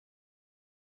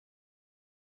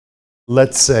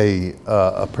Let's say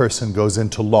a person goes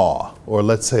into law, or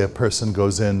let's say a person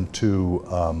goes into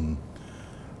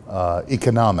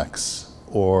economics,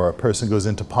 or a person goes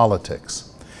into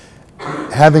politics.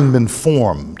 Having been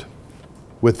formed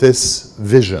with this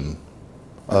vision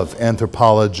of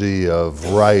anthropology, of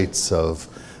rights, of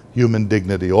human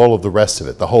dignity, all of the rest of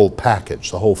it, the whole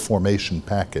package, the whole formation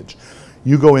package,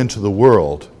 you go into the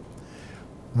world,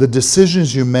 the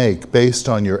decisions you make based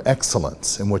on your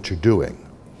excellence in what you're doing,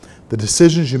 the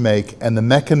decisions you make and the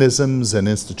mechanisms and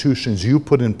institutions you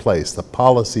put in place, the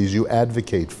policies you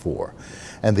advocate for,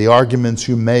 and the arguments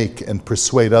you make and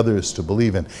persuade others to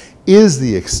believe in, is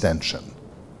the extension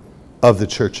of the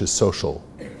church's social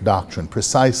doctrine,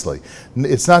 precisely.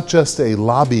 It's not just a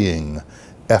lobbying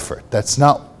effort. That's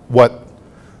not what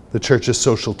the church's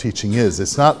social teaching is.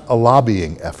 It's not a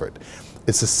lobbying effort.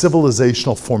 It's a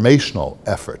civilizational, formational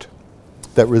effort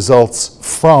that results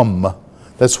from,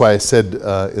 that's why I said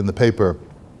in the paper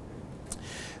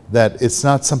that it's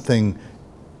not something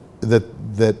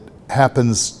that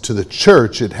happens to the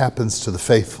church, it happens to the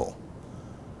faithful.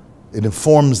 It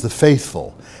informs the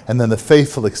faithful, and then the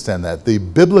faithful extend that. The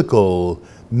biblical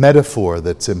metaphor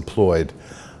that's employed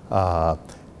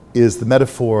is the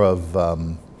metaphor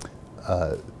of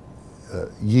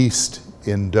yeast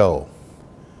in dough.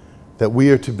 That we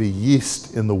are to be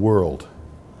yeast in the world.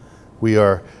 We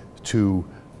are to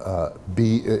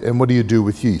be, and what do you do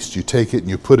with yeast? You take it and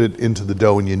you put it into the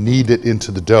dough and you knead it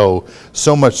into the dough,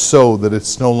 so much so that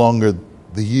it's no longer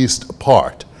the yeast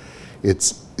apart.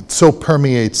 It so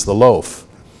permeates the loaf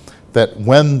that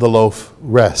when the loaf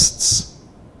rests,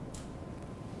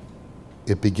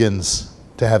 it begins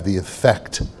to have the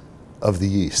effect of the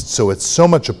yeast. So it's so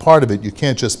much a part of it, you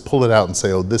can't just pull it out and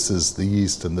say, oh, this is the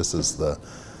yeast and this is the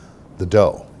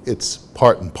dough. It's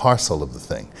part and parcel of the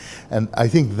thing. And I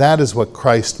think that is what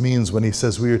Christ means when he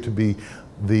says we are to be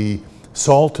the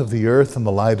salt of the earth and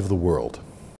the light of the world.